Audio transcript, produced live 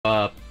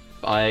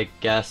I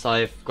guess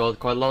I've got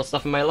quite a lot of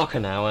stuff in my locker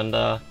now, and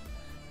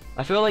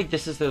I feel like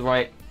this is the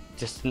right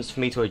distance for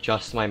me to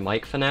adjust my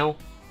mic for now.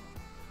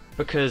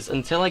 Because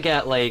until I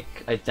get like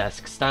a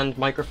desk stand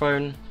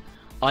microphone,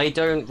 I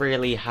don't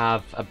really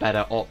have a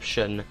better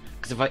option.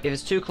 Because if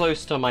it's too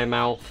close to my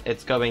mouth,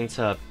 it's going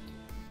to,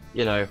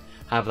 you know,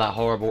 have that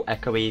horrible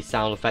echoey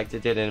sound effect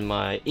it did in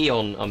my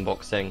Eon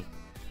unboxing.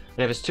 And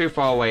if it's too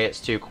far away, it's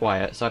too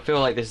quiet. So I feel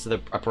like this is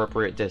the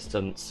appropriate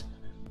distance.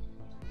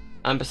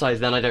 And besides,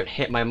 then I don't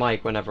hit my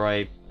mic whenever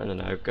I don't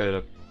know,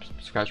 go to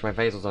scratch my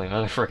face or something. I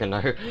don't freaking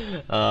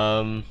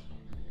know.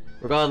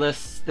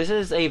 Regardless, this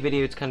is a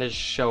video to kind of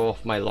show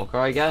off my locker,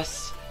 I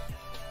guess.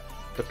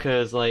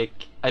 Because,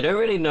 like, I don't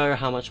really know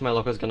how much my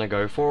locker's gonna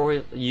go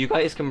for. You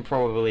guys can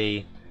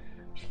probably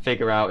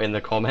figure out in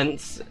the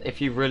comments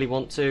if you really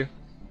want to.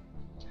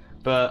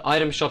 But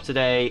item shop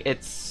today,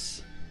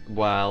 it's,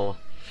 well,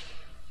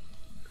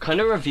 kind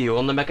of review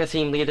on the Mecha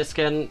Team Leader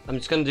skin. I'm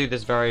just gonna do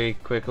this very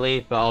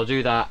quickly, but I'll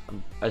do that,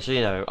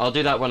 actually, no, I'll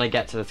do that when I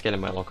get to the skin in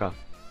my locker.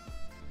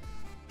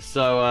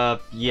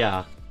 So,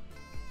 yeah.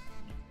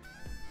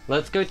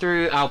 Let's go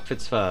through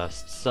outfits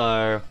first.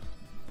 So,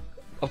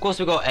 of course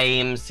we've got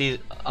AIM. See,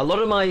 a lot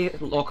of my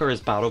locker is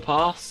Battle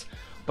Pass,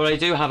 but I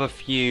do have a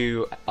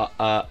few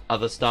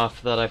other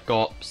stuff that I've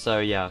got, so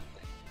yeah.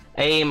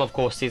 AIM, of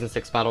course, Season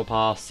 6 Battle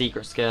Pass,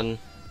 Secret Skin.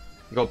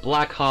 You got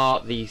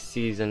Blackheart, the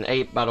Season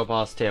 8 Battle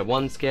Pass Tier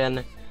 1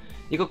 skin.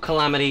 You got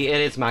Calamity, it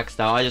is maxed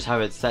out. I just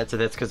have it set to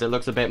this because it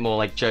looks a bit more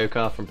like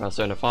Joker from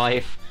Persona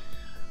 5.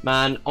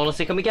 Man,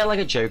 honestly, can we get like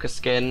a Joker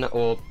skin,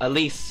 or at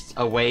least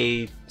a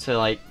way to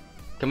like...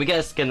 Can we get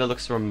a skin that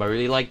looks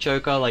remotely like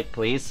Joker, like,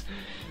 please?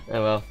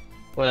 Oh well,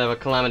 whatever,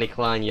 Calamity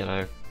Clan, you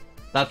know.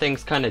 That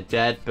thing's kind of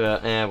dead,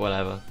 but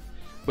whatever.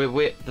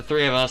 We're the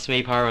three of us,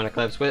 me, Pyro, and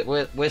Eclipse,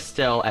 we're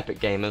still epic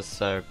gamers,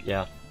 so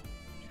yeah.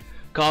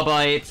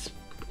 Carbides,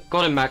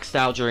 got him maxed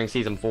out during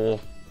Season 4.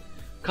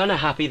 Kinda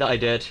happy that I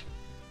did.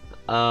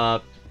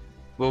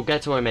 We'll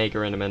get to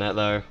Omega in a minute,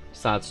 though.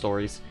 Sad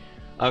stories.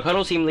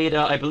 Cuddle Team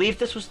Leader, I believe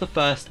this was the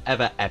first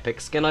ever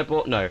epic skin I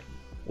bought. No.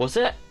 Was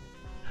it?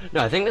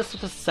 No, I think this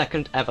was the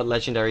second ever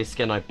legendary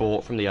skin I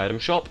bought from the item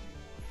shop.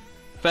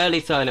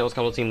 Fairly certain it was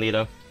Cuddle Team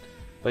Leader.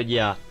 But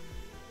yeah.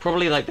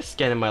 Probably like the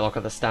skin in my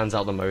locker that stands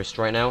out the most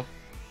right now.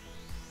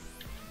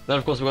 Then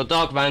of course we've got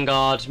Dark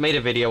Vanguard. Made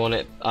a video on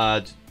it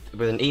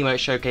with an emote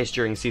showcase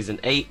during Season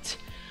 8.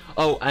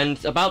 Oh,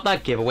 and about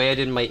that giveaway I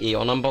did in my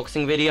Eon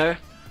unboxing video.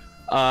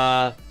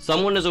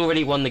 Someone has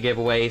already won the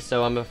giveaway,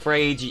 so I'm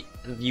afraid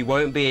you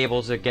won't be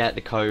able to get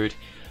the code.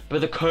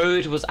 But the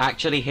code was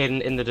actually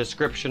hidden in the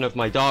description of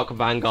my Dark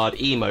Vanguard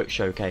emote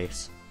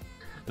showcase.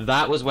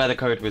 That was where the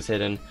code was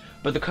hidden.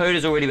 But the code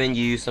has already been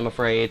used, I'm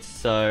afraid,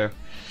 so...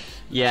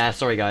 Yeah,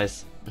 sorry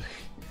guys.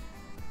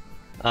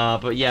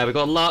 But yeah, we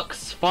got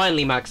Lux,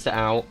 finally maxed it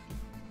out.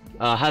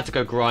 Had to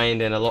go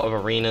grind in a lot of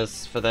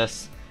arenas for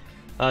this.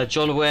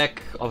 John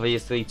Wick,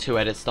 obviously 2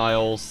 edit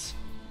styles.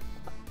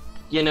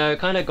 You know,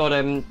 kind of got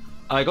him...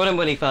 I got him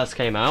when he first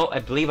came out. I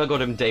believe I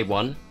got him day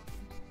 1.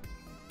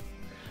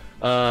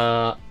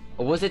 Or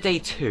was it day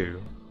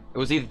 2? It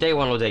was either day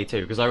 1 or day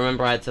 2, because I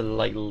remember I had to,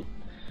 like...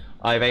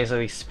 I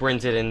basically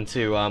sprinted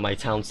into my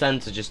town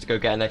centre just to go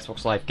get an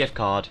Xbox Live gift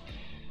card.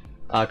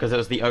 Because it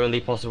was the only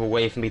possible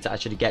way for me to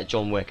actually get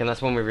John Wick, and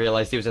that's when we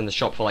realised he was in the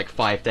shop for like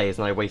 5 days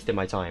and I wasted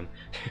my time.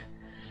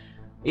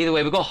 Either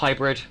way, we got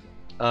Hybrid,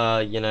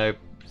 you know,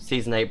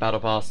 Season 8 Battle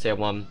Pass, Tier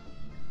 1.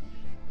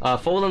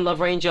 Fallen Love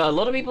Ranger, a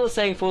lot of people are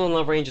saying Fallen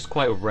Love Ranger is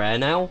quite rare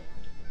now.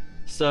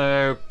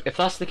 So, if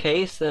that's the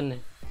case,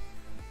 then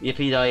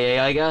yippee-di-yay,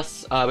 I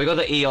guess. We got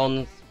the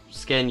Eon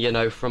skin, you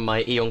know, from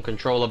my Eon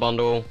controller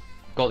bundle.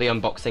 Got the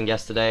unboxing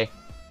yesterday.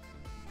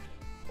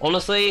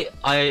 Honestly,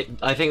 I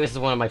think this is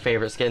one of my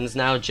favourite skins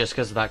now, just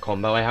because of that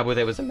combo I had with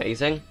it was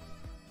amazing.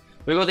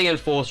 We got the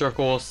Enforcer, of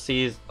course.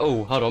 He's...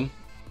 Oh, hold on.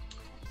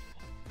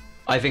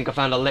 I think I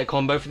found a lit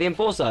combo for the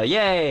Enforcer.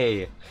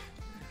 Yay!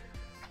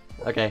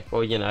 Okay,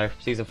 well, you know,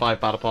 Season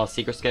 5 Battle Pass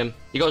Secret Skin.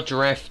 You got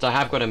Drift. I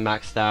have got him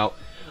maxed out.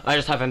 I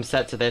just have him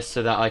set to this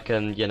so that I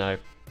can, you know,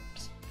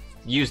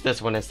 use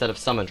this one instead of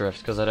Summer Drift,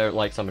 because I don't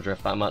like Summer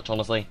Drift that much,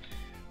 honestly.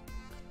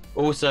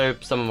 Also,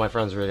 some of my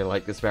friends really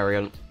like this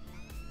variant.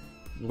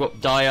 We've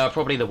got Dire,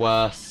 probably the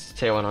worst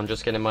Tier 100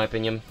 skin in my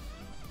opinion.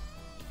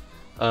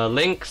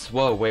 Lynx,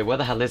 whoa, wait, where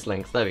the hell is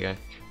Lynx? There we go.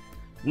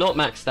 Not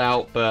maxed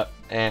out, but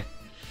eh.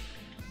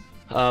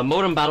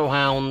 Modern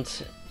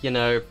Battlehound, you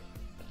know,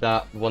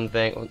 that one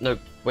thing. No,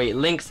 wait,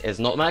 Lynx is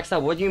not maxed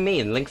out? What do you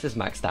mean? Lynx is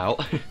maxed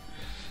out.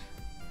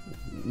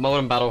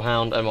 Modern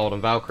Battlehound and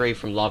Modern Valkyrie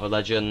from Lava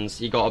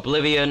Legends. You got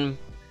Oblivion.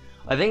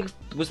 I think,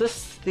 was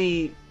this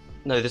the...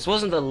 No, this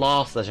wasn't the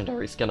last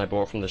legendary skin I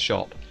bought from the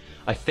shop.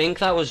 I think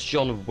that was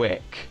John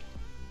Wick.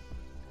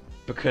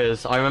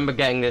 Because I remember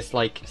getting this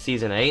like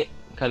Season 8.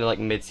 Kind of like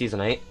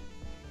mid-Season 8.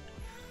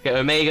 Okay,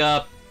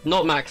 Omega,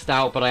 not maxed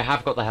out, but I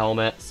have got the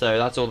helmet, so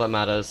that's all that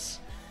matters.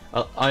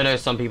 I know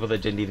some people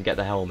that didn't even get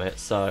the helmet,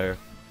 so...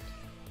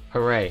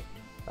 Hooray.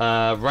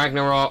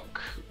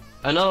 Ragnarok,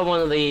 another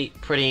one of the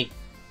pretty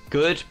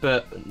good,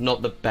 but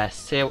not the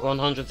best Tier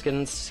 100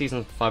 skins,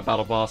 Season 5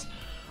 Battle Pass.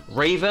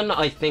 Raven,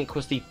 I think,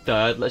 was the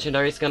third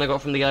legendary skin I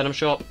got from the item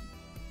shop.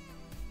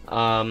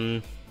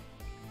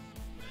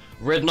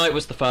 Red Knight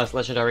was the first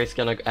legendary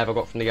skin I ever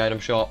got from the item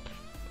shop.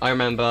 I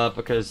remember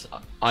because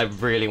I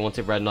really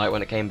wanted Red Knight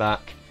when it came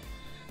back.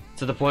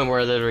 To the point where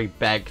I literally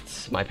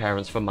begged my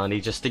parents for money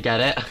just to get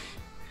it.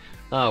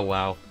 Oh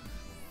wow.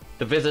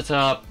 The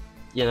Visitor,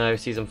 you know,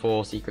 Season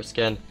 4 secret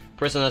skin.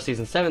 Prisoner,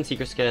 Season 7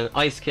 secret skin.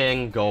 Ice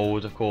King,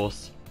 gold, of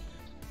course.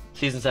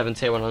 Season 7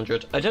 tier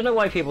 100. I don't know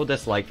why people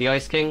dislike the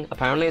Ice King.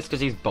 Apparently it's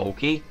because he's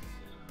bulky.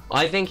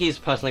 I think he's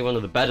personally one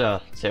of the better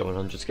tier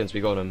 100 skins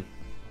we got him.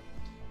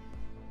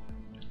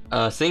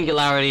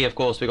 Singularity, of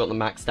course, we got the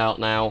maxed out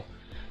now.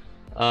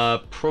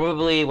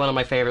 Probably one of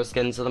my favorite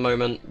skins at the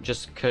moment,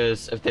 just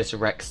because of this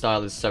Rex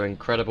style is so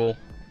incredible.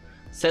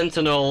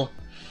 Sentinel.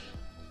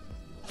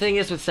 Thing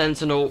is with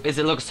Sentinel is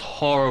it looks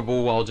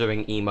horrible while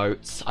doing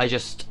emotes. I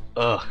just,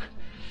 ugh.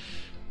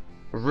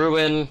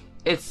 Ruin,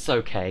 it's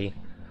okay.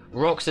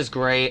 Rox is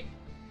great.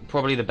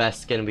 Probably the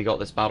best skin we got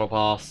this battle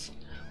pass.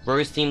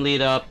 Rose Team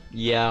Leader,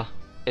 yeah,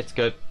 it's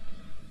good.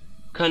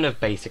 Kind of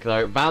basic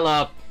though.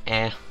 Valor,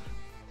 eh.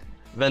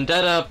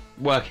 Vendetta,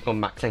 working on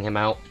maxing him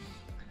out.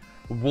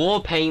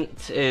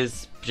 Warpaint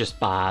is just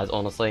bad,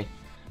 honestly.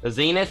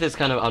 Zenith is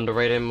kind of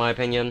underrated in my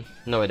opinion.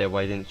 No idea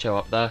why he didn't show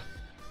up there.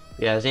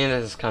 Yeah,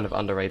 Zenith is kind of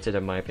underrated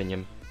in my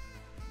opinion.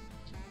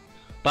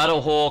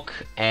 Battlehawk,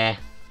 eh.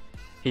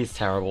 He's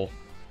terrible.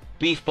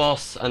 Beef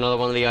Boss, another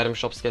one of the item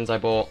shop skins I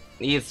bought.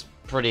 He's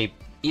pretty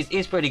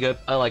good.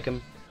 I like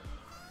him.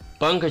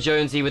 Bunker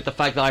Jonesy, with the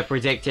fact that I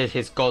predicted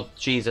his God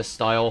Jesus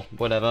style,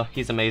 whatever.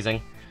 He's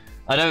amazing.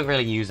 I don't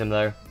really use him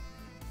though.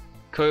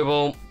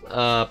 Cobalt,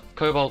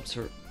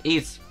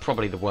 he's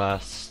probably the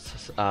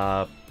worst,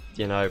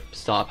 you know,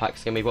 starter pack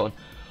skin we got.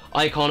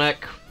 Iconic,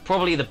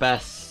 probably the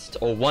best,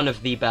 or one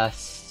of the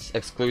best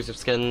exclusive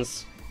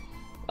skins.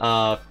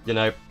 You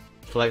know,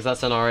 flex that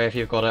scenario if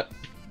you've got it.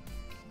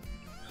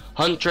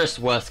 Huntress,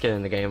 worst skin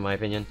in the game in my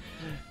opinion.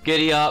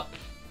 Giddy Up,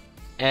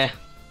 eh.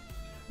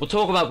 We'll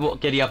talk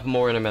about Giddy Up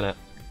more in a minute.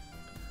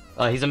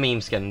 He's a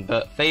meme skin,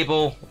 but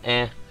Fable,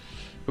 eh.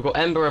 We've got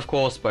Ember, of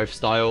course, both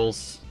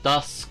styles.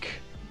 Dusk,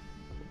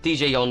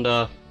 DJ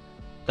Yonder,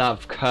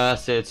 that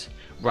cursed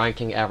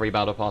ranking every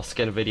Battle Pass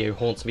skin video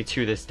haunts me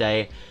to this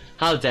day.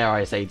 How dare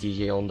I say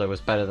DJ Yonder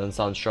was better than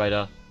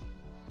Sunstrider?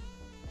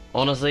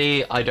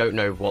 Honestly, I don't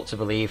know what to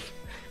believe.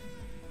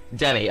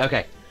 Demi,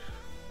 okay.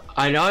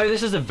 I know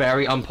this is a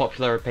very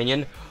unpopular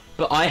opinion,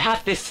 but I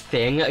have this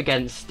thing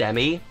against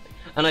Demi,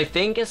 and I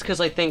think it's because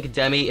I think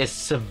Demi is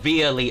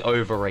severely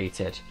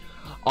overrated.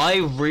 I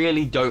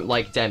really don't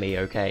like Demi,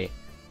 okay?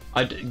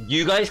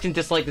 You guys can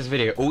dislike this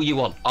video all you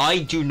want. I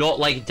do not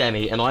like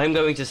Demi, and I am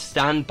going to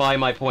stand by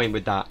my point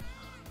with that.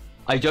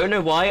 I don't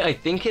know why. I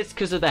think it's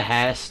because of the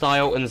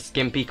hairstyle and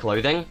skimpy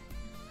clothing.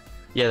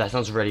 Yeah, that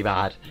sounds really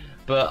bad.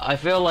 But I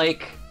feel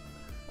like...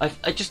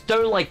 I just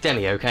don't like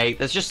Demi, okay?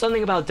 There's just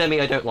something about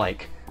Demi I don't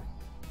like.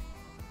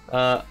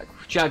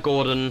 Jack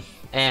Gordon,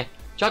 eh.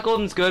 Jack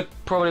Gordon's good.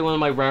 Probably one of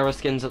my rarer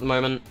skins at the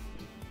moment.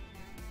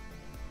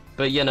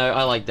 But, you know,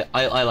 I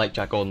like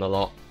Jack Gordon a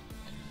lot.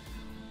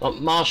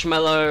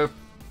 Marshmallow,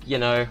 you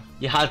know,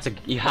 you had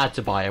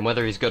to buy him,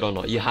 whether he's good or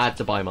not. You had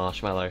to buy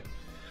Marshmallow.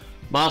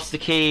 Master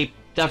Key,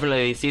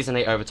 definitely, Season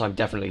 8 Overtime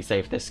definitely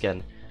saved this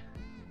skin.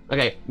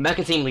 Okay,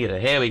 Mecha Team Leader,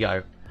 here we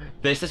go.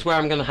 This is where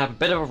I'm going to have a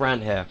bit of a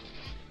rant here.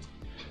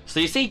 So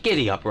you see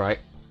Giddy Up, right?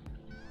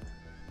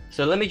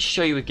 So let me just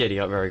show you with Giddy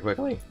Up very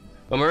quickly.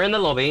 When we're in the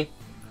lobby,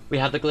 we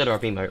have the Glitter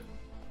Up emote.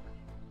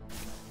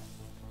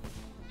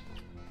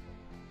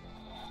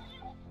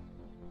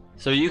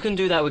 So you can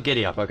do that with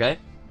Giddy Up, okay?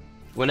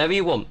 Whenever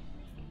you want.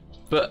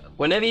 But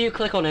whenever you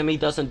click on him, he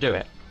doesn't do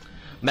it.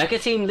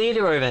 Mecha Team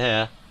Leader over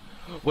here,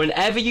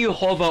 whenever you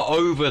hover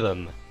over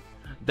them,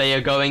 they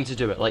are going to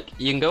do it. Like,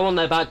 you can go on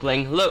their back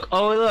bling, look,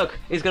 oh look,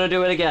 he's gonna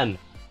do it again.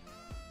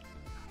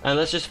 And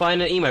let's just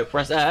find an emote,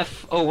 press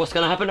F, oh what's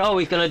gonna happen? Oh,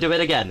 he's gonna do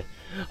it again.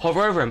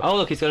 Hover over him, oh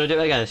look, he's gonna do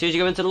it again. As soon as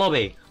you go into the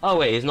lobby, oh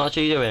wait, he's not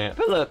actually doing it.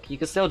 But look, you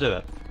can still do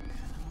it.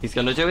 He's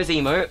gonna do his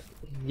emote,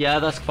 yeah,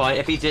 that's fine.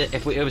 If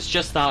it was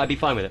just that, I'd be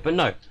fine with it, but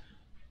no.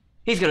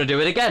 He's gonna do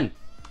it again.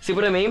 See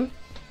what I mean?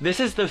 This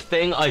is the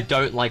thing I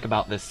don't like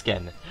about this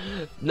skin.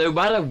 No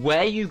matter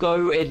where you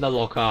go in the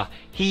locker,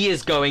 he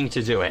is going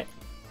to do it.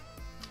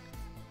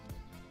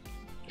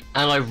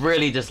 And I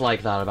really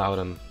dislike that about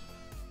him.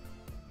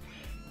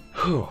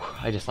 Whew,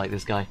 I dislike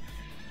this guy.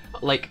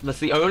 Like, that's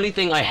the only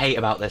thing I hate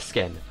about this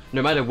skin.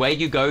 No matter where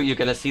you go, you're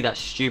gonna see that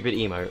stupid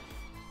emote.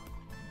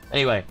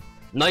 Anyway,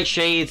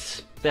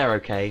 Nightshades, they're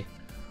okay.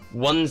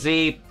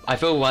 Onesie, I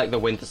feel like the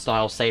Winter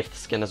Style saved the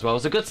skin as well.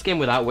 It's a good skin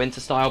without Winter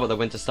Style, but the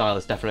Winter Style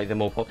is definitely the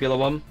more popular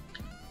one.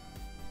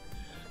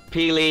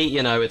 Peely,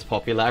 you know, it's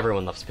popular.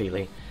 Everyone loves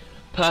Peely.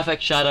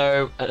 Perfect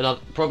Shadow,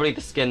 probably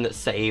the skin that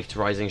saved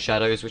Rising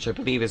Shadows, which I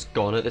believe is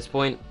gone at this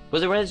point.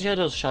 Was it Rising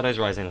Shadows or Shadows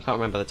Rising? I can't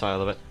remember the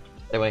title of it.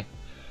 Anyway.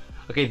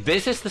 Okay,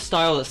 this is the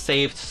style that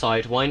saved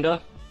Sidewinder.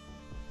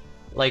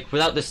 Like,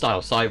 without this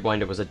style,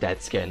 Sidewinder was a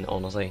dead skin,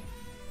 honestly.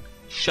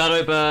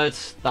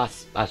 Shadowbird,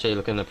 that's actually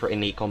looking a pretty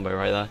neat combo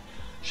right there.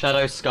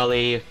 Shadow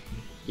Scully,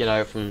 you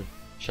know, from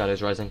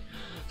Shadows Rising.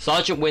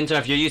 Sergeant Winter,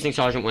 if you're using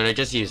Sergeant Winter,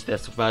 just use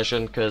this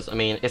version, because, I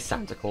mean, it's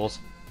Santa Claus.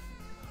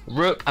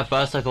 Rook, at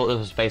first I thought this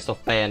was based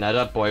off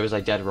Bayonetta, boy was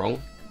I dead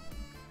wrong.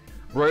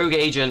 Rogue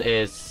Agent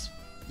is,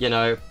 you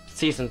know,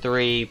 Season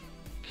 3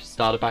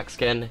 starter pack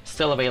skin,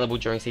 still available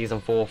during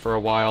Season 4 for a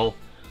while.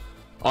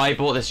 I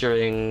bought this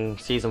during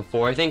Season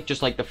 4, I think,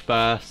 just like the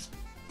first,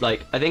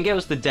 like, I think it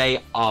was the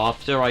day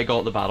after I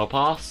got the Battle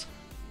Pass.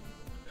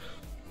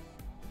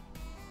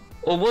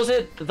 Or was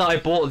it that I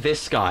bought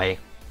this guy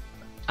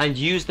and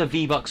used the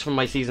V-Bucks from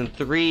my Season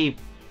 3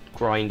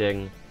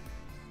 grinding?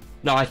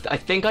 No, I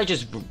think I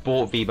just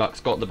bought V-Bucks,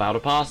 got the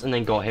Battle Pass, and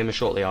then got him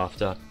shortly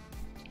after.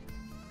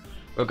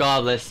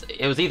 Regardless,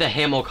 it was either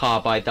him or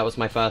Carbide that was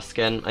my first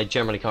skin. I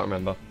generally can't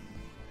remember.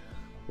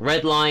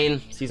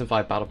 Redline, Season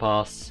 5 Battle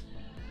Pass.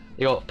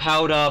 You got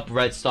Powder,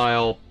 Red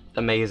Style,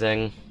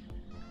 amazing.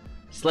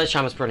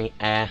 Sledgehammer's pretty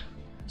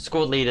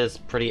Squad Leader's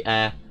pretty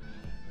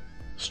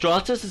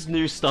Stratus'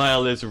 new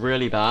style is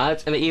really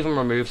bad, and it even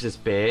removes his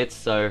beard,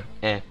 so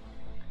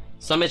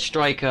Summit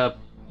Striker,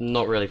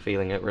 not really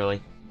feeling it, really.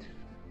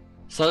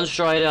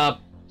 Sunstrider,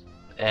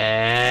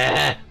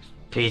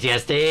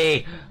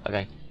 PTSD!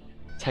 Okay.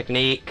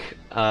 Technique,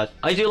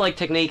 I do like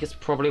Technique, it's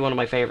probably one of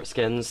my favourite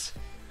skins.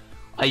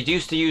 I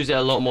used to use it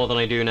a lot more than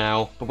I do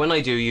now, but when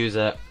I do use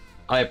it,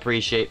 I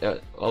appreciate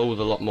it a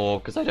lot more,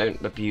 because I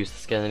don't abuse the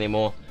skin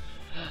anymore.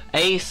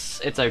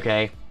 Ace, it's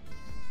okay.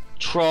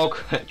 Trog,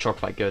 Trog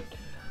quite good.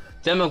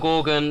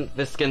 Demogorgon,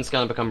 this skin's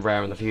gonna become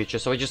rare in the future,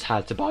 so I just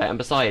had to buy it, and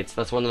besides,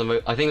 that's one of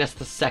the I think that's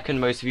the second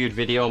most viewed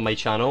video on my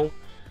channel.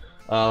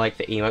 Like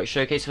the emote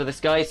showcase for this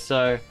guy,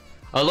 so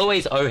I'll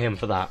always owe him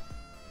for that.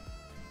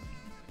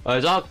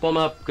 Dark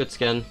Bomber, good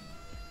skin.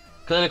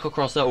 Clinical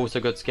Crosser, also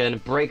good skin.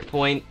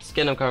 Breakpoint,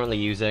 skin I'm currently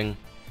using.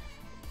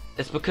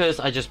 It's because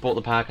I just bought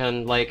the pack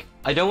and, like,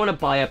 I don't want to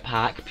buy a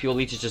pack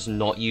purely to just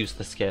not use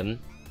the skin.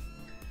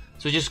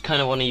 So I just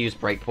kind of want to use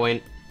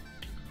Breakpoint.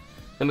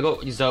 Then we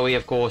got Zoe,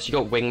 of course. You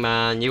got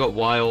Wingman, you got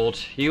Wild,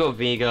 you got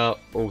Vega,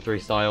 all 3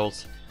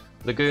 styles.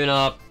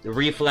 Laguna,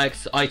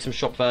 Reflex, item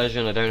shop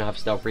version, I don't have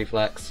Stealth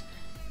Reflex.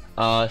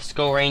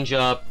 Skull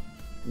Ranger,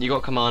 you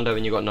got Commando,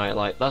 and you got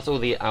Nightlight. That's all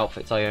the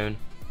outfits I own.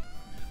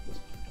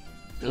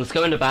 Let's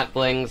go into back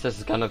blings. This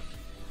is kind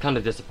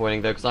of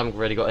disappointing though, because I haven't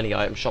really got any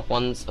item shop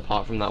ones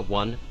apart from that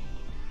one.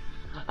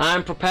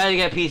 I'm prepared to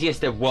get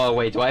PTSD. Whoa,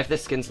 wait, do I have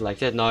this skin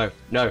selected? No,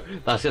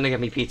 that's gonna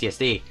give me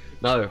PTSD.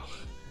 No.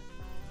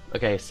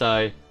 Okay,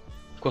 so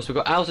of course we've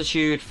got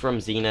Altitude from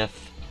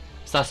Zenith,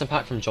 Assassin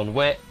Pack from John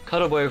Wick,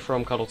 Cuddlebow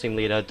from Cuddle Team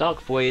Leader,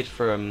 Dark Void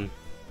from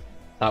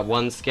that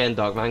one skin,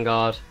 Dark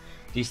Vanguard,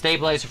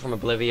 Destabilizer from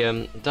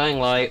Oblivion, Dying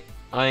Light,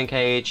 Iron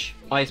Cage,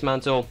 Ice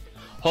Mantle,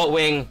 Hot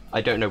Wing,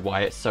 I don't know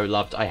why it's so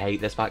loved, I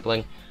hate this back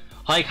bling.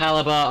 High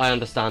Caliber, I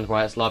understand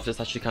why it's loved, it's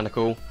actually kind of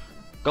cool.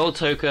 Gold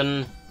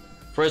Token,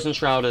 Frozen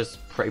Shroud is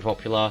pretty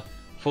popular,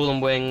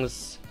 Fallen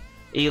Wings,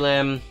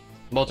 Elim,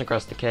 Molten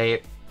Crested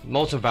Cape,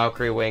 Molten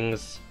Valkyrie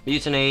Wings,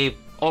 Mutiny,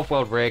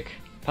 Off-World Rig,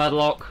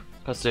 Padlock,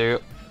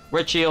 Pursuit,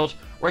 Red Shield,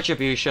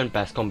 Retribution,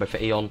 best combo for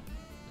Eon.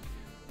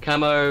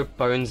 Camo,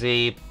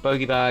 Bonesy,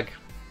 Bogey Bag,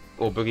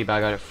 or Boogie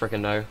Bag, I don't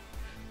frickin'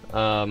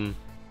 know.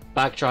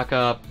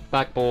 Backtracker,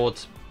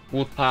 Backboard,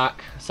 Wolfpack,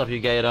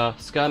 Subjugator,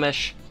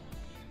 Skirmish,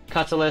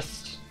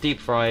 Catalyst, Deep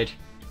Fried,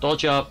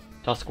 Dodger,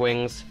 Tusk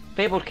Wings,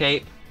 Fabled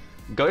Cape,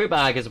 Go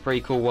Bag is a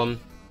pretty cool one,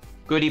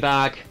 Goodie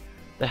Bag,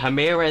 the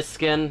Ramirez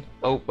skin,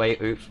 oh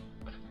wait, oof,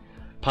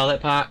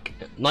 Palette Pack,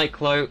 Night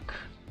Cloak,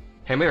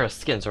 Ramirez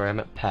skin, sorry I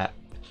meant pet.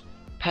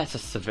 Pets are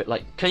severe,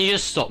 like, can you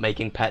just stop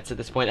making pets at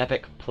this point,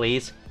 Epic,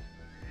 please?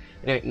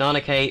 Anyway,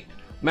 Nana Cape,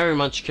 Merry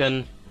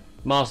Munchkin,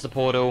 Master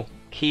Portal,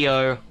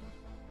 Keo,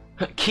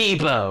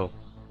 Kibo!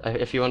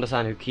 If you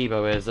understand who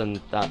Kibo is and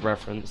that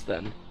reference,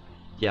 then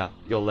yeah,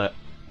 you're lit.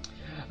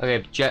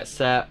 Okay, Jet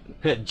Set,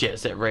 Jet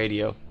Set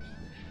Radio,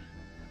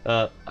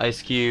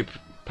 Ice Cube,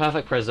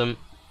 Perfect Prism,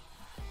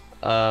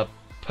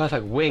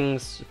 Perfect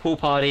Wings, Pool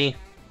Party,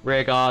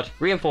 Rearguard,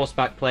 Reinforced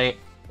Backplate,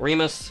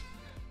 Remus,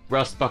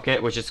 Rust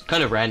Bucket, which is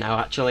kind of rare now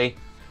actually,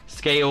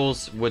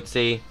 Scales,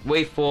 Woodsy,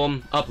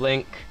 Waveform,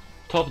 Uplink,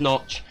 Top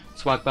Notch,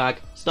 Swag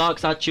Bag, Stark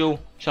Satchel,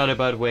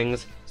 Shadowbird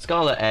Wings,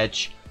 Scarlet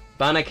Edge,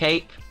 Banner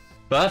Cape,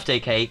 Birthday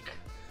Cake.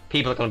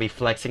 People are going to be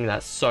flexing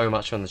that so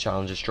much when the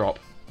challenges drop.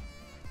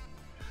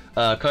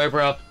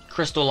 Cobra,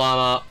 Crystal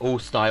Armor, all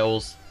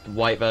styles, the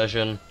white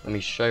version. Let me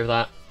show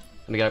that.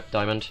 Let me go,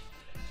 Diamond.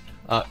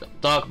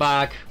 Dark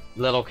Bag,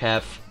 Little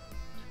Kev,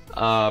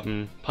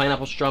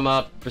 Pineapple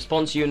Strummer,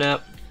 Response Unit.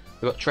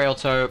 We've got Trail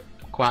Toe,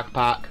 Quack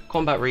Pack,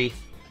 Combat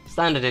Wreath,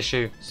 Standard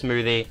Issue,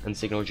 Smoothie, and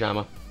Signal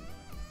Jammer.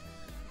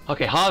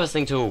 Okay,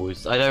 Harvesting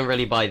Tools. I don't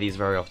really buy these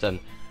very often.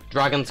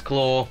 Dragon's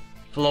Claw,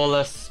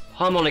 Flawless,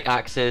 Harmonic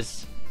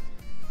Axes,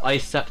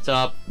 Ice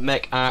Scepter,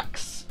 Mech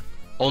Axe,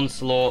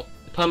 Onslaught,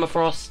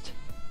 Permafrost,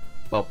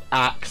 well,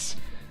 Axe,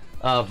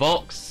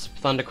 Vox,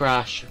 Thunder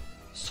Crash,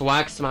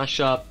 Swag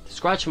Smasher,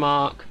 Scratch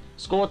Mark,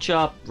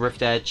 Scorcher,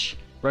 Rift Edge,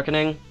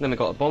 Reckoning, then we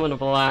got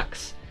Abominable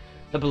Axe,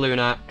 the Balloon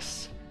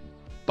Axe,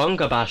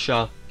 Bunker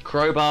Basher,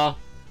 Crowbar,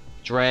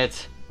 Dread,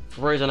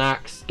 Frozen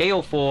Axe,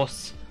 Gale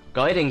Force,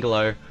 Guiding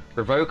Glow,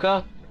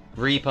 Revoker,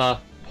 Reaper,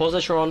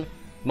 Positron,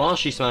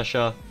 Marshy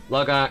Smasher,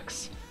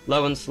 Lugax,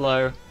 Low and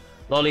Slow,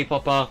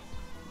 Lollipopper,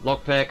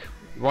 Lockpick,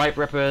 Ripe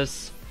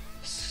Rippers,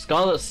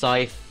 Scarlet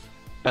Scythe,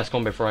 best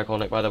combo for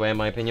Iconic by the way in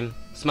my opinion,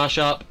 Smash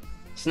Up,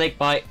 Snake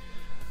Bite,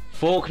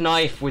 Fork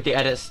Knife with the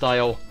edit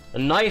style, a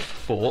Knife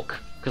Fork,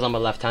 because I'm a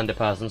left-handed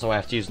person so I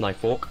have to use Knife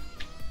Fork.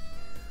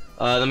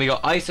 Then we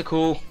got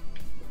Icicle,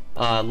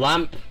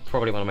 Lamp,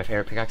 probably one of my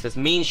favourite pickaxes,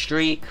 Mean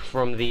Streak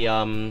from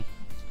the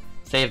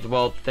Save the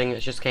World thing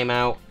that just came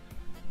out,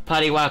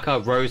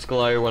 Paddywhacker, Rose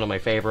Glow, one of my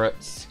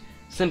favourites,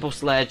 Simple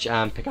Sledge,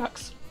 and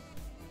Pickaxe.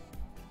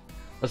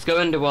 Let's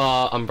go into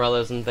our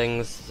umbrellas and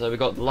things. So we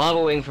got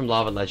Lava Wing from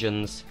Lava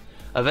Legends,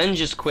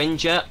 Avengers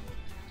Quinjet.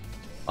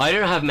 I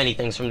don't have many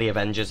things from the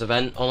Avengers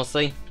event,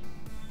 honestly.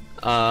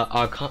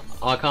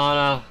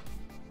 Arcana.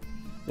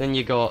 Then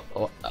you got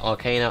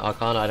Arcana,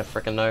 I don't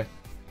frickin' know.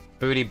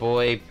 Booty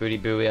Boy, Booty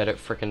Booey, I don't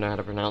frickin' know how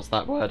to pronounce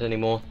that word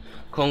anymore.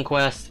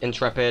 Conquest,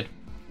 Intrepid.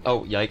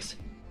 Oh, yikes.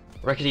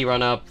 Rickety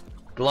Runner,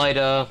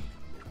 Glider,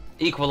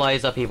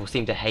 Equalizer. People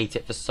seem to hate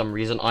it for some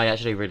reason. I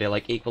actually really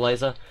like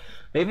Equalizer.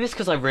 Maybe it's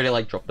because I really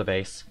like Drop the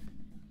Bass.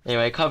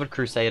 Anyway, Covered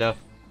Crusader.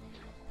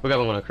 We're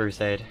going on a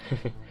crusade.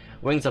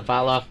 Wings of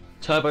Valor,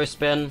 Turbo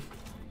Spin,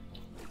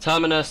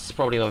 Terminus,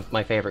 probably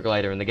my favourite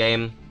glider in the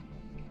game.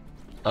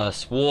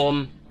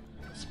 Swarm,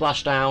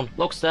 Splashdown,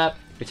 Lockstep,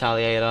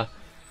 Retaliator,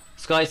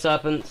 Sky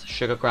Serpent,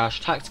 Sugar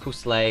Crash, Tactical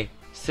Slay,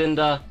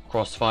 Cinder,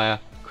 Crossfire,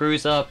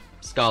 Cruiser,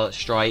 Scarlet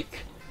Strike,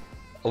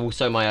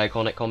 also my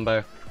iconic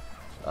combo.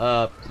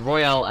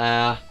 Royale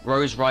Air,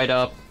 Rose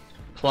Rider,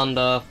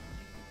 Plunder,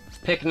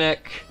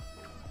 Picnic,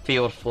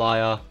 Field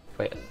Flyer,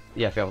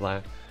 Field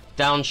Flyer,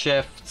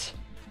 Downshift,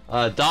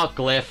 Dark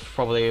Glyph,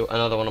 probably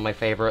another one of my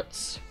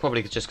favourites,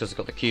 probably just because it's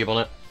got the cube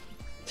on it.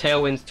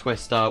 Tailwind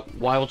Twister,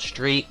 Wild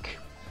Streak,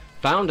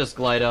 Founder's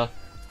Glider,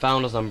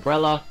 Founder's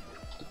Umbrella,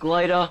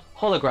 Glider,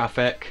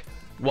 Holographic,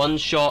 One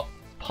Shot,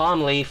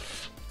 Palm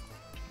Leaf,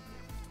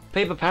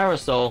 Paper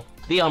Parasol,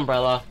 The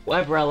Umbrella,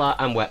 Webrella,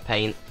 and Wet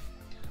Paint.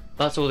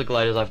 That's all the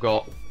gliders I've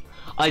got.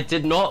 I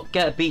did not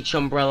get Beach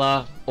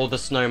Umbrella or the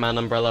Snowman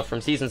Umbrella from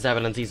Season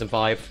 7 and Season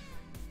 5.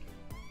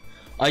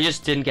 I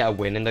just didn't get a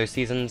win in those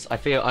seasons. I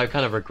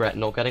kind of regret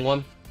not getting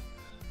one.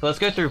 So let's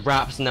go through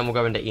raps and then we'll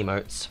go into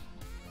emotes.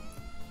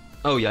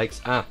 Oh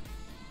yikes, ah.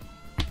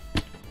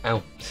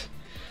 Ow.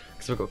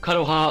 So we've got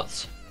Cuddle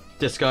Hearts,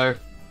 Disco,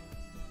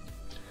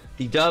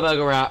 the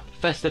Durburger Rap,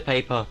 Festive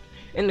Paper,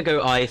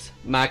 Indigo Ice,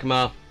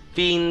 Magma,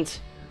 Fiend,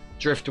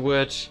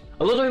 Driftwood.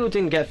 A lot of people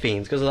didn't get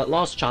Fiends because that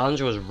last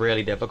challenge was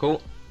really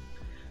difficult.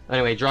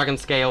 Anyway, Dragon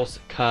Scales,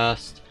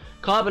 Cursed,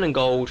 Carbon and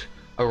Gold,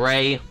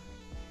 Array,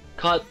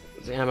 Cut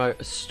Ammo,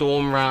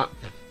 Storm Wrap,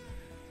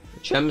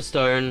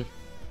 Gemstone,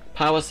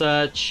 Power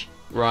Surge,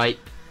 Ripe,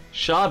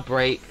 Shard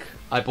Break.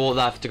 I bought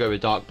that to go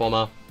with Dark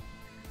Bomber,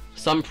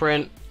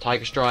 Sunprint,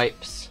 Tiger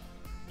Stripes,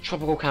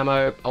 Tropical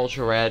Camo,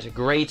 Ultra Red,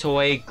 Grey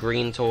Toy,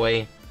 Green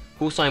Toy,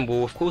 Coolsign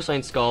Wolf,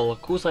 Coolsign Skull,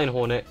 Coolsign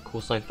Hornet,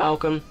 Coolsign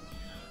Falcon,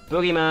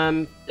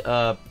 Boogeyman,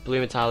 Blue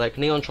Metallic,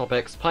 Neon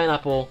Tropics,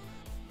 Pineapple,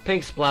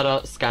 Pink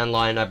Splatter,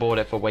 Scanline. I bought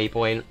it for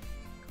Waypoint,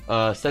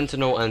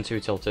 Sentinel, and 2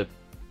 Tilted.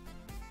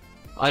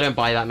 I don't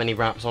buy that many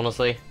wraps,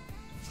 honestly.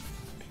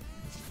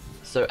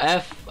 So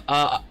F,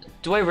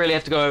 do I really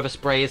have to go over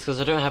sprays? Because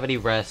I don't have any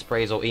rare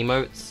sprays or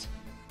emotes.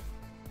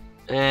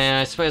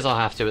 I suppose I'll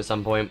have to at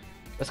some point.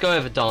 Let's go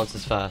over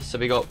dances first. So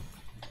we've got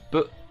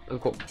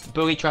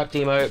Boogie Trap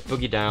emote,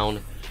 Boogie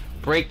Down,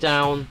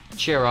 Breakdown,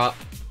 Cheer Up,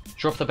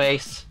 Drop the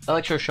Bass,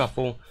 Electro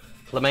Shuffle,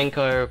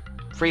 Flamenco,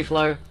 Free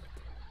Flow,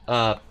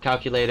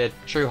 Calculated,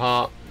 True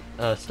Heart,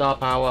 Star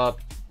Power,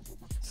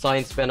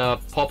 Sign Spinner,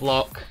 Pop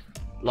Lock,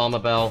 Llama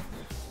Bell,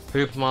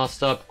 Hoop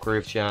Master,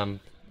 Groove Jam,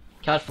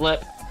 Cat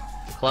Flip,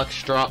 Cluck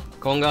Strut,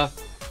 Conga,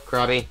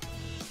 Krabby,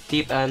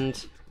 Deep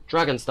End,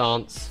 Dragon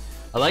Stance,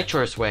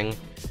 Electro Swing,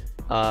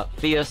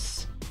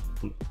 Fierce,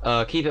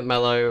 Keep It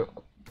Mellow,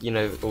 you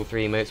know, all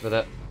 3 emotes with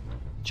it,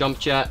 Jump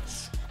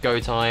Jets, Go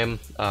Time,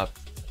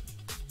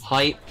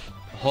 Hype,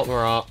 Hot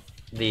Marat,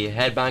 the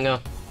Headbanger,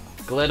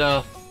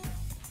 Glitter,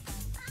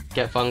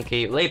 Get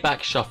Funky, Laid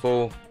Back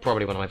Shuffle,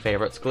 probably one of my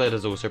favourites.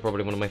 Glitter's also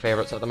probably one of my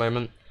favourites at the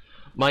moment.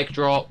 Mic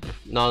Drop,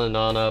 Nana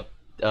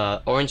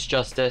Nana, Orange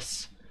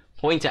Justice,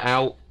 Point It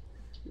Out,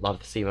 love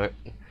this emote.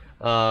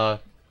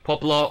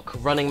 Pop Lock,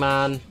 Running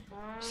Man,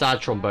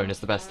 Sad Trombone is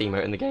the best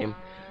emote in the game.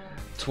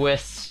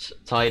 Twist,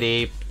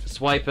 Tidy,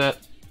 Swipe It,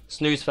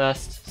 Snooze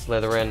Fest,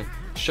 Slytherin,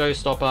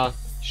 Showstopper,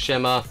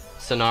 Shimmer,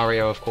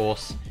 Scenario of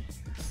course.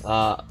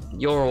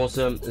 You're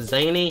Awesome,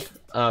 Zany,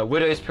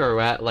 Widow's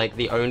Pirouette, like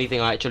the only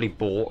thing I actually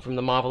bought from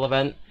the Marvel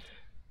event.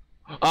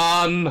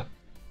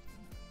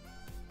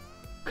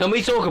 Can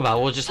we talk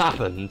about what just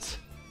happened?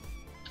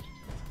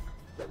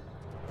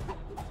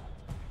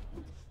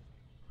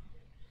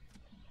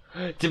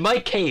 Did my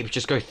cape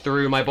just go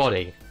through my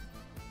body?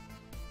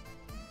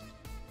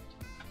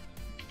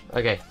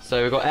 Okay,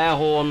 so we've got Air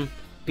Horn,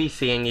 Be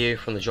Seeing You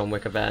from the John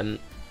Wick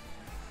event.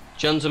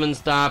 Gentleman's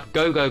Dab,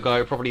 Go Go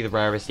Go, probably the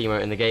rarest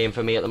emote in the game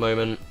for me at the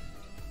moment.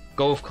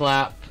 Golf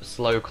Clap,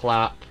 Slow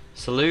Clap,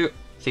 Salute,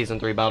 Season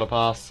 3 Battle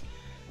Pass.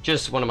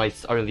 Just one of my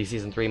only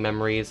Season 3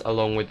 memories,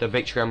 along with the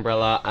Victory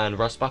Umbrella and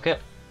Rust Bucket.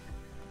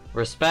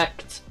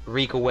 Respect,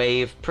 Regal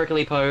Wave,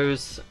 Prickly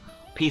Pose,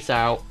 Peace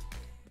Out,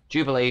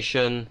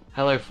 Jubilation,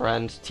 Hello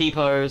Friend,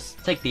 T-Pose,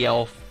 Take the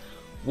Elf,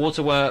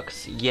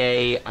 Waterworks,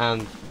 Yay,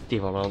 and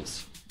Default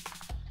Dance.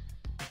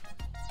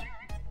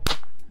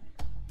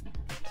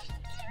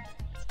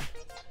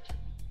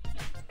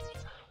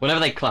 Whenever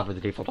they clap with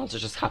the default dance, I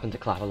just happen to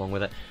clap along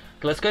with it.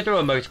 Let's go through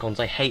emoticons.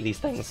 I hate these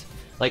things.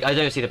 Like, I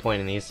don't see the point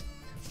in these.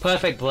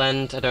 Perfect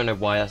Blend, I don't know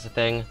why that's a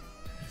thing.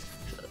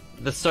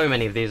 There's so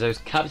many of these. There's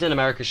Captain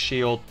America's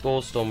Shield,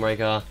 Thor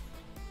Stormbreaker.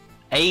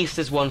 Ace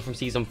is one from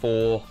Season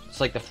 4. It's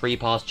like the free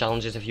pass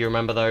challenges, if you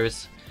remember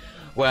those.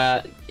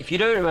 Where, if you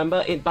don't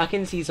remember, back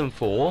in Season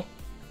 4,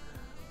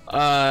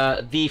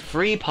 the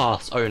free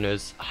pass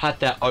owners had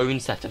their own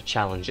set of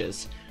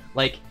challenges.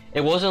 Like,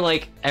 it wasn't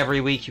like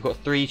every week you got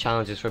 3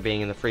 challenges for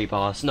being in the free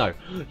pass. No,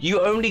 you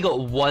only got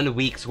 1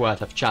 week's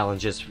worth of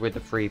challenges with the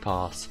free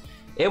pass.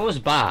 It was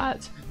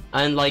bad,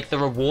 and like the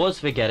rewards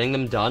for getting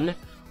them done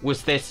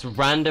was this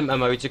random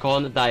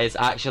emoticon that is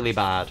actually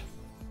bad.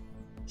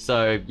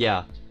 So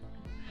yeah,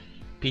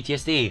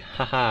 PTSD,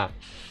 haha.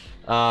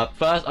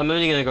 First, I'm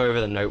only gonna go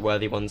over the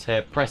noteworthy ones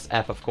here. Press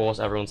F, of course,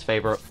 everyone's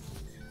favorite.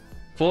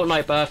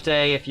 Fortnite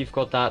birthday, if you've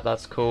got that,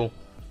 that's cool.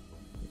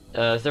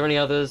 Is there any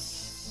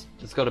others?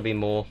 There's got to be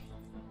more.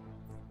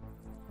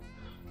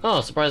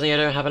 Oh, surprisingly I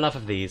don't have enough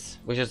of these,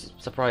 which is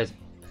surprising.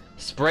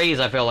 Sprays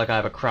I feel like I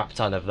have a crap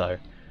ton of though.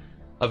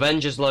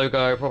 Avengers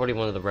logo, probably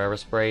one of the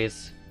rarest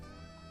sprays.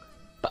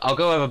 But I'll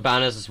go over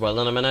banners as well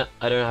in a minute.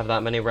 I don't have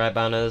that many rare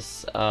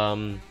banners.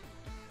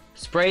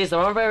 Sprays, there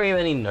aren't very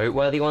many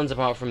noteworthy ones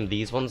apart from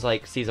these ones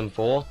like Season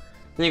 4.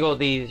 Then you got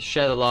the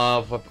Share the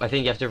Love. I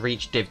think you have to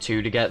reach Div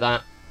 2 to get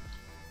that.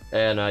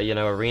 And, you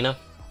know, Arena.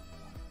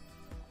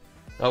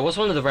 What's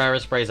one of the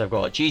rarest sprays I've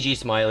got? GG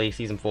Smiley,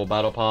 Season 4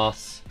 Battle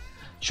Pass.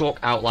 Chalk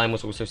Outline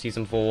was also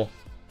Season 4.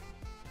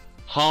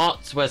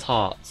 Hearts, where's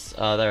Hearts?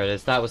 There it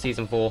is, that was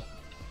Season 4.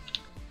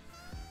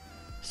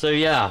 So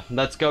yeah,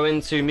 let's go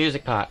into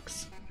music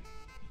packs.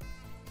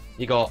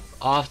 You got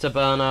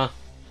Afterburner.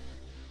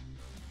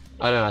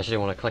 I don't actually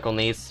want to click on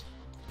these.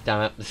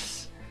 Damn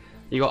it.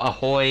 You got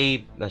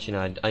Ahoy. Actually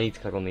no, I need to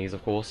click on these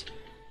of course.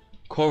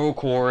 Choral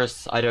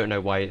Chorus, I don't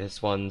know why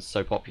this one's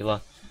so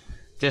popular.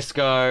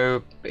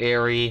 Disco,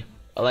 Eerie,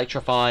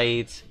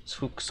 Electrified,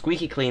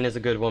 Squeaky Clean is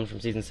a good one from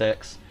Season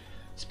 6.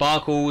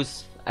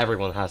 Sparkles,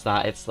 everyone has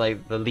that, it's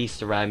like the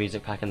least rare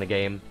music pack in the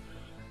game.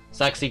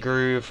 Sexy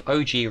Groove,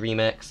 OG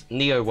Remix,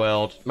 Neo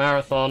World,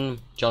 Marathon,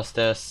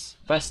 Justice,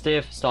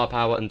 Festive, Star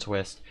Power, and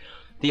Twist.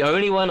 The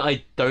only one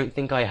I don't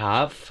think I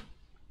have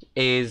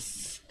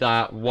is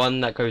that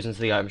one that goes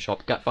into the item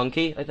shop, Get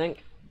Funky, I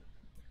think.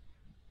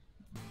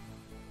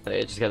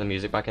 Just get the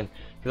music back in.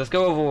 Let's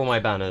go over all my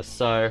banners,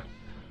 so...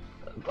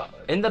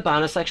 in the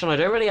banner section, I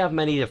don't really have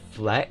many to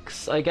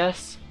flex, I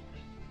guess.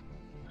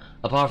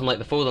 Apart from like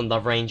the Fallen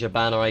Love Ranger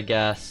banner, I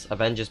guess.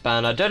 Avengers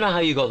banner. I don't know how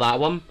you got that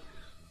one.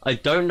 I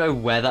don't know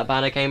where that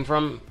banner came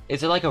from.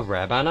 Is it like a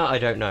rare banner? I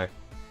don't know.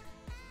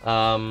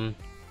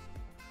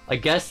 I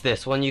guess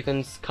this one you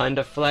can kind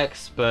of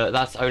flex, but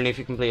that's only if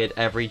you completed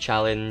every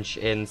challenge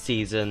in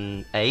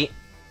Season 8.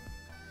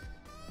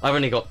 I've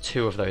only got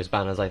 2 of those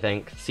banners, I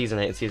think. Season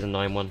 8 and Season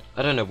 9 one.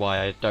 I don't know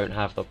why I don't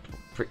have the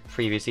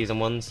previous season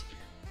ones.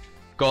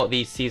 Got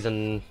the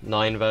Season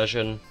 9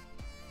 version.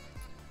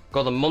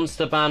 Got the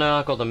Monster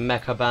banner, got the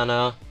Mecha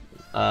banner.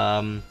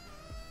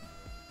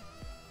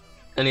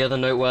 Any other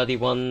noteworthy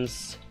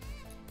ones?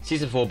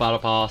 Season 4 Battle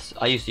Pass.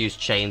 I used to use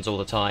chains all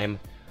the time.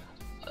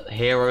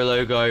 Hero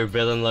logo,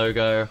 villain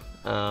logo.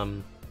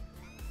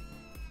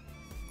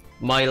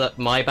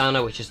 My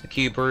banner, which is the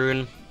Cube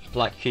Rune.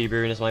 Black Cube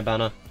Rune is my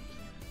banner.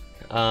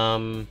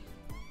 I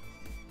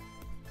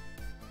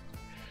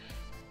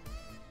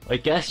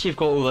guess you've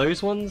got all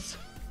those ones.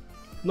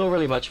 Not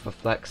really much of a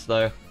flex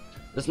though.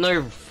 There's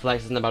no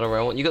flexes in the Battle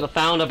Royale. You got the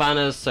Founder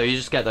banners, so you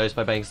just get those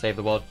by playing Save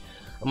the World.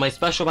 And my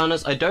special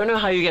banners, I don't know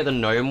how you get the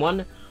Gnome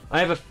one. I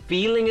have a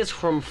feeling it's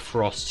from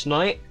Frost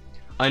Knight.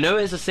 I know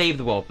it's a Save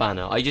the World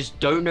banner, I just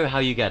don't know how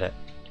you get it.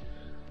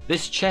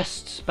 This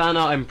chests banner,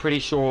 I'm pretty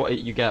sure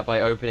you get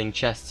by opening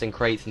chests and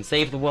crates and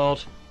Save the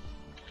World.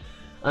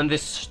 And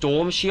this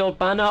Storm Shield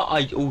banner,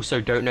 I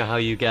also don't know how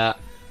you get.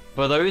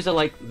 But those are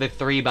like the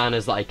 3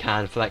 banners that I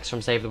can flex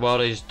from Save the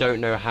World. I just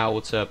don't know how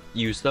to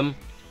use them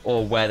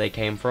or where they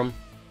came from.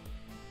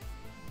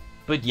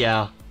 But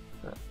yeah,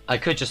 I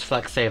could just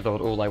flex Save the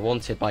World all I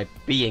wanted by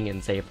being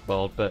in Save the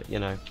World, but you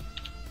know.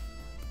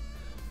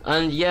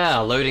 And yeah,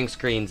 loading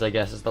screens I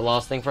guess is the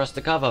last thing for us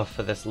to cover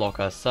for this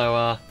locker.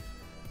 So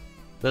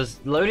there's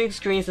loading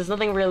screens, there's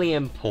nothing really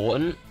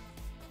important.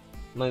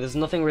 Like there's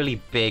nothing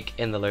really big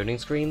in the loading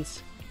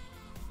screens.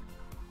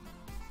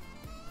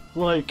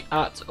 Like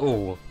at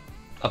all.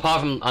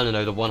 Apart from, I don't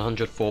know, the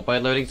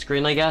 104-byte loading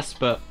screen, I guess,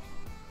 but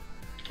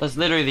that's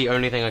literally the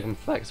only thing I can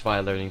flex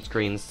via loading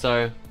screens,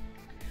 so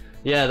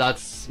yeah,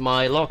 that's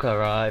my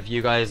locker. If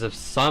you guys have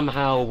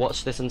somehow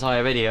watched this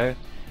entire video,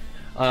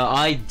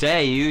 I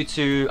dare you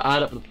to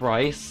add up the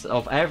price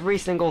of every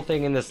single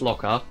thing in this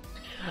locker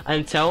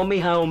and tell me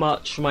how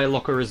much my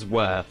locker is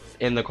worth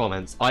in the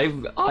comments. I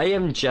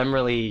am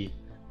generally,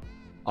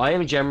 I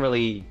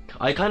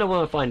kind of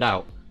want to find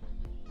out.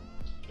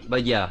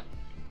 But yeah,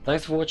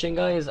 thanks for watching,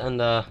 guys,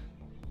 and I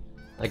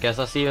guess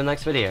I'll see you in the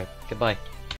next video. Goodbye.